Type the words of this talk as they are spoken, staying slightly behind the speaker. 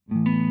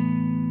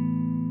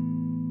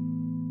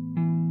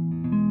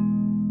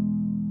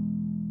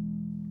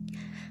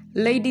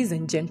Ladies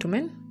and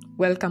gentlemen,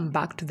 welcome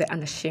back to the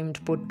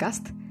Unashamed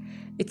podcast.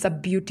 It's a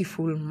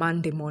beautiful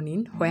Monday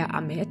morning where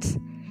I'm at,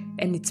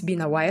 and it's been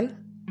a while,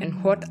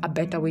 and what a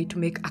better way to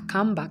make a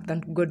comeback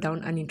than to go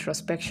down an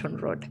introspection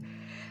road.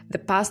 The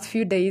past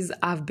few days,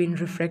 I've been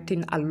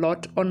reflecting a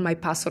lot on my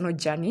personal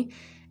journey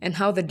and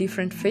how the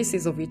different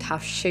phases of it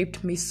have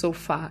shaped me so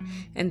far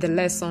and the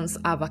lessons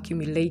I've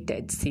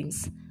accumulated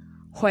since.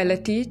 While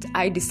at it,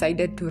 I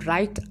decided to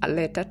write a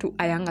letter to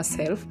a younger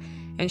self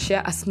and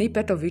share a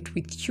snippet of it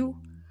with you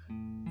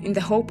in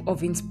the hope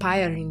of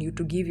inspiring you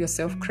to give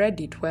yourself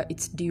credit where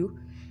it's due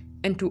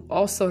and to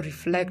also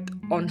reflect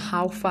on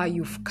how far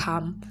you've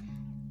come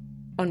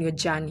on your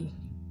journey.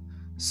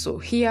 So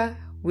here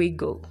we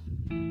go.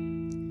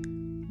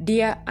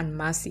 Dear Anne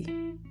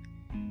Mercy,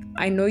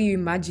 I know you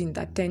imagine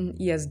that 10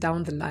 years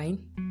down the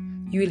line,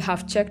 you will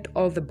have checked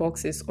all the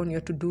boxes on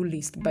your to-do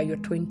list by your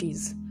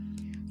 20s.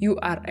 You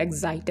are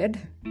excited,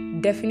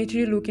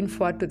 definitely looking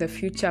forward to the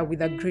future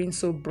with a grin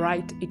so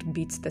bright it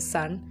beats the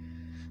sun,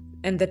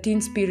 and the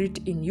teen spirit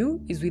in you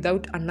is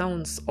without an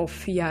ounce of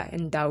fear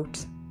and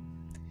doubt.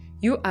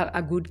 You are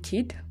a good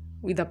kid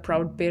with a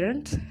proud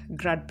parent,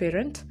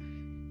 grandparent,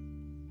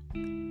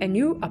 and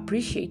you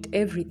appreciate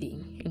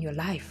everything in your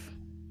life.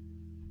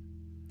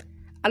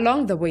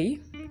 Along the way,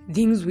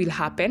 things will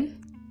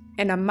happen,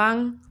 and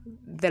among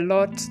the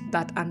lot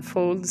that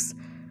unfolds,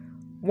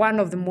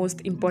 one of the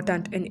most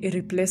important and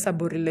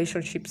irreplaceable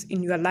relationships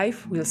in your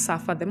life will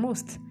suffer the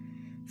most.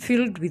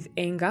 Filled with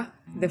anger,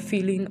 the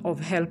feeling of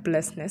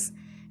helplessness,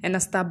 and a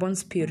stubborn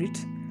spirit,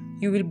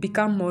 you will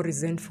become more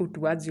resentful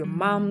towards your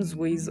mom's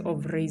ways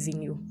of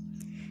raising you.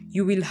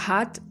 You will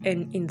hurt,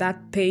 and in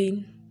that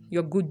pain,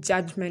 your good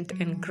judgment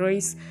and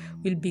grace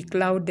will be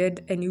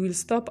clouded, and you will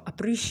stop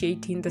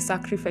appreciating the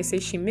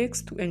sacrifices she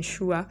makes to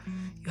ensure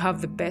you have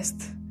the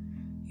best,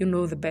 you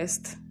know the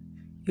best,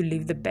 you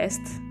live the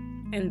best.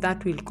 And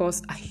that will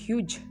cause a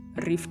huge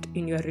rift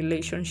in your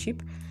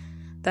relationship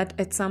that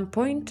at some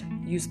point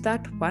you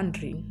start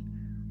wondering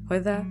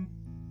whether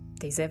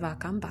there's ever a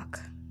comeback.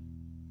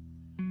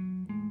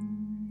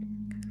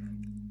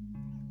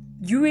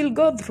 You will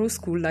go through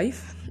school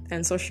life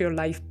and social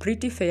life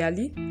pretty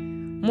fairly,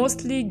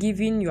 mostly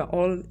giving your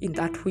all in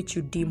that which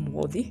you deem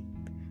worthy.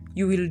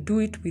 You will do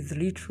it with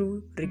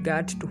little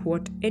regard to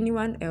what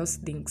anyone else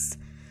thinks,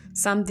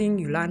 something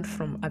you learned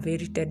from a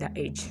very tender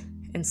age,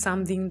 and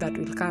something that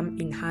will come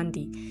in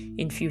handy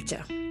in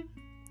future.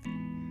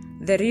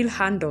 The real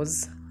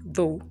handles,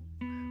 though,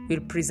 will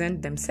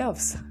present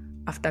themselves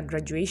after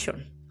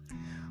graduation.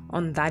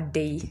 On that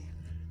day,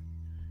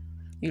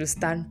 you'll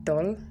stand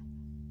tall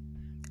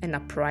and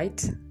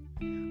upright,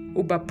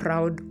 uber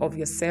proud of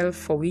yourself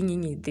for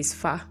winging it this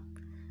far,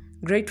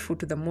 grateful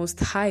to the Most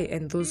High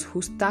and those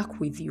who stuck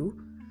with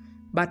you,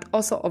 but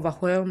also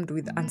overwhelmed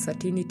with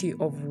uncertainty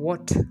of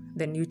what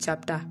the new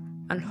chapter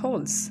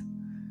unfolds.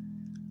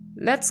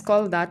 Let's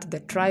call that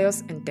the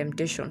trials and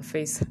temptation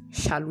phase,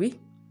 shall we?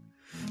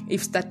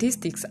 If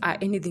statistics are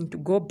anything to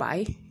go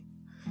by,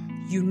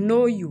 you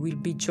know you will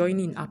be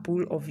joining a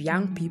pool of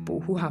young people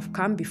who have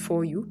come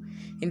before you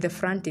in the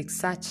frantic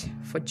search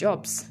for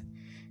jobs.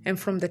 And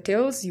from the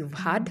tales you've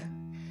heard,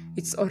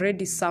 it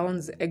already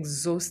sounds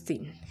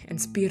exhausting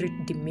and spirit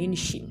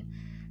diminishing.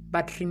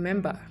 But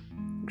remember,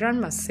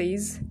 Grandma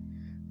says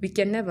we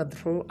can never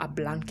throw a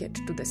blanket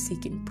to the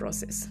seeking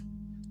process.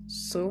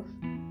 So,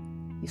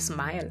 you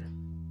smile.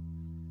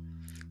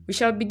 We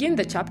shall begin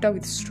the chapter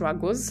with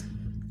struggles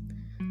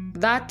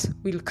that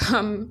will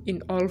come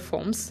in all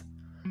forms,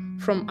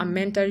 from a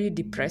mentally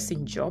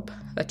depressing job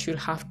that you'll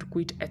have to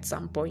quit at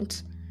some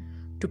point,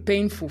 to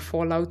painful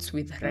fallouts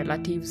with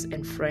relatives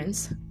and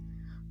friends,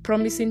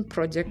 promising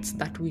projects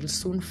that will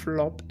soon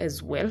flop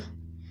as well.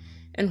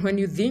 And when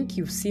you think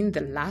you've seen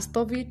the last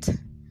of it,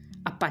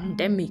 a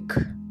pandemic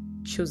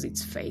shows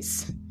its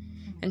face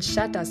and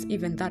shatters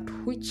even that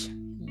which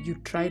you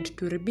tried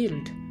to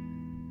rebuild.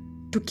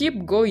 To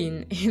keep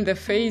going in the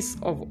face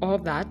of all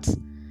that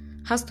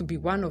has to be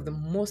one of the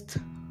most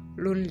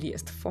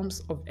loneliest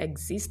forms of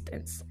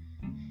existence,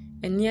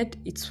 and yet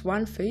it's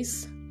one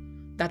phase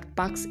that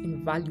packs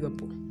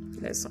invaluable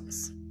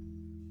lessons.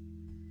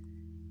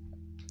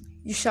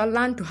 You shall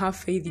learn to have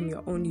faith in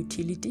your own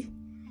utility,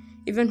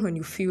 even when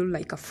you feel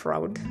like a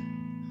fraud.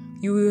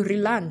 You will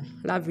relearn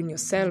loving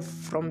yourself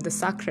from the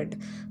sacred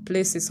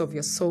places of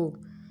your soul,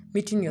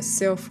 meeting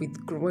yourself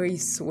with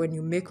grace when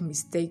you make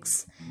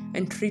mistakes,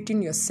 and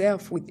treating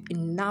yourself with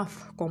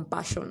enough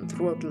compassion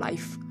throughout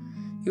life.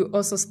 You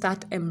also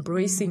start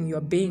embracing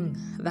your being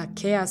that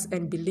cares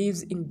and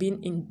believes in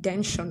being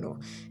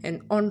intentional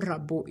and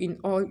honorable in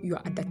all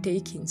your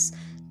undertakings,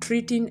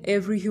 treating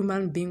every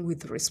human being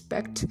with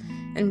respect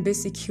and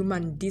basic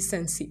human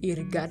decency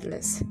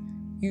irregardless.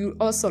 You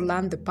also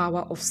learn the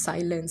power of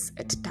silence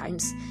at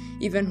times,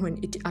 even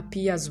when it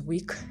appears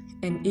weak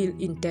and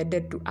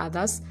ill-intended to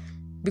others,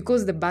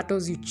 because the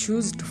battles you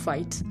choose to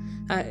fight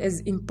are as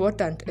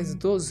important as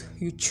those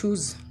you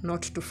choose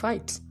not to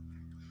fight.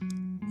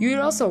 You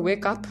will also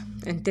wake up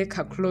and take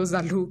a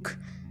closer look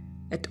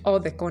at all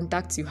the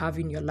contacts you have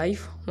in your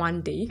life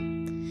one day,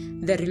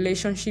 the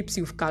relationships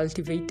you've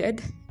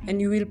cultivated,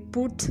 and you will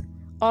put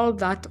all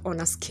that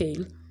on a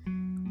scale.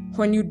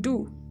 When you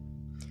do,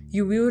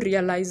 you will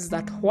realize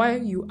that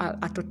while you are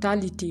a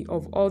totality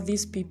of all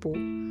these people,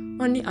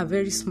 only a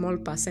very small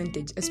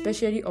percentage,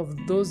 especially of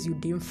those you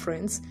deem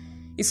friends,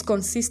 is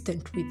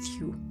consistent with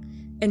you,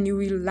 and you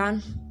will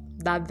learn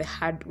that the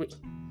hard way.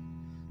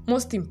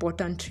 Most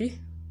importantly,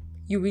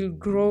 you will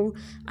grow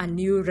a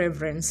new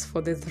reverence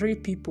for the 3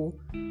 people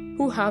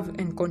who have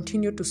and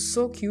continue to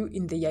soak you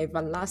in the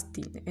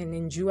everlasting and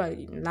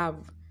enduring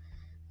love.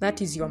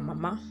 That is your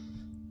mama,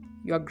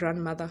 your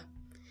grandmother,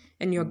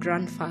 and your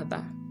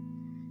grandfather.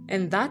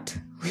 And that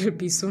will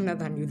be sooner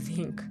than you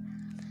think.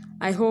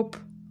 I hope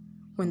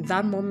when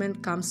that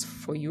moment comes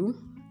for you,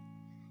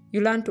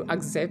 you learn to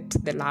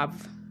accept the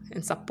love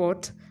and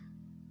support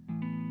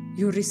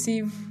you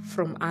receive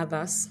from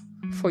others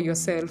for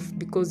yourself,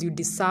 because you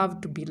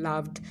deserve to be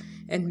loved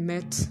and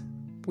met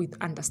with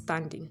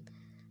understanding,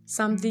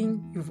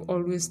 something you've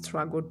always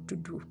struggled to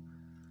do.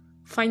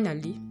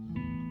 Finally,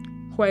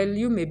 while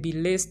you may be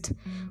laced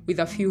with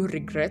a few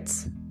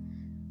regrets,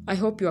 I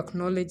hope you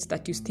acknowledge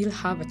that you still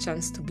have a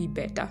chance to be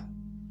better,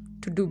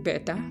 to do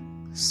better.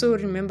 So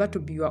remember to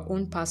be your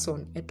own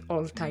person at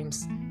all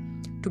times,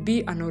 to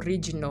be an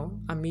original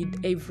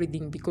amid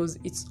everything, because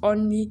it's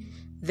only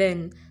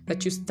then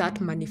that you start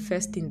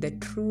manifesting the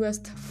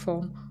truest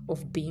form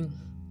of being.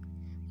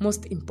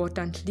 Most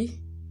importantly,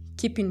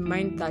 keep in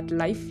mind that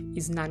life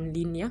is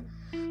non-linear,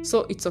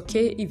 so it's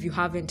okay if you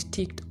haven't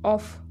ticked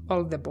off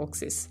all the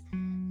boxes.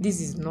 This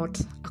is not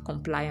a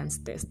compliance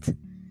test.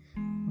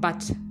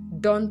 But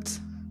don't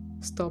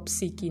stop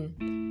seeking.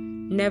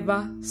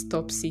 Never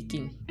stop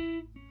seeking.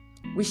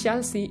 We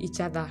shall see each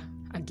other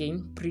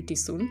again pretty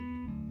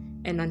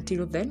soon, and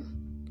until then,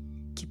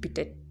 keep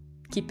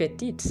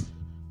at it.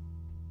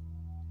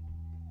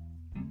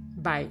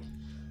 Bye.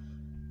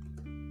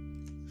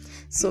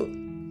 So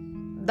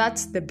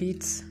that's the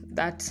bits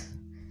that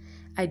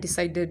I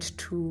decided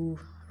to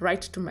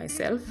write to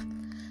myself.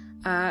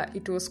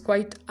 It was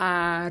quite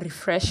a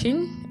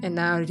refreshing and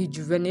a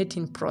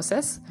rejuvenating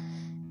process,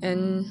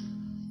 and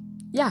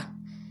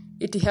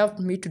it helped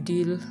me to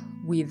deal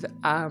with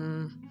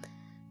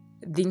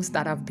things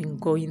that I've been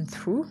going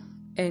through,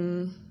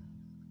 and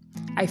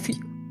I feel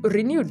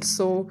renewed.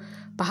 So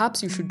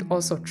perhaps you should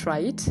also try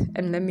it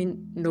and let me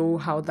know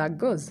how that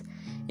goes.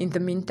 In the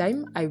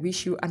meantime, I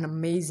wish you an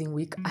amazing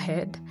week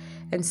ahead,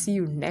 and see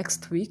you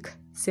next week,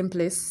 same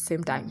place,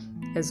 same time,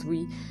 as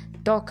we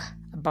talk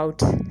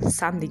about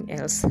something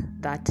else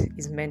that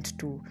is meant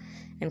to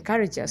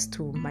encourage us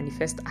to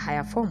manifest a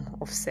higher form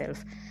of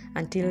self.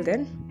 Until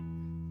then,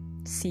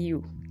 see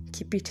you.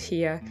 Keep it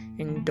here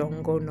and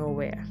don't go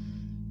nowhere.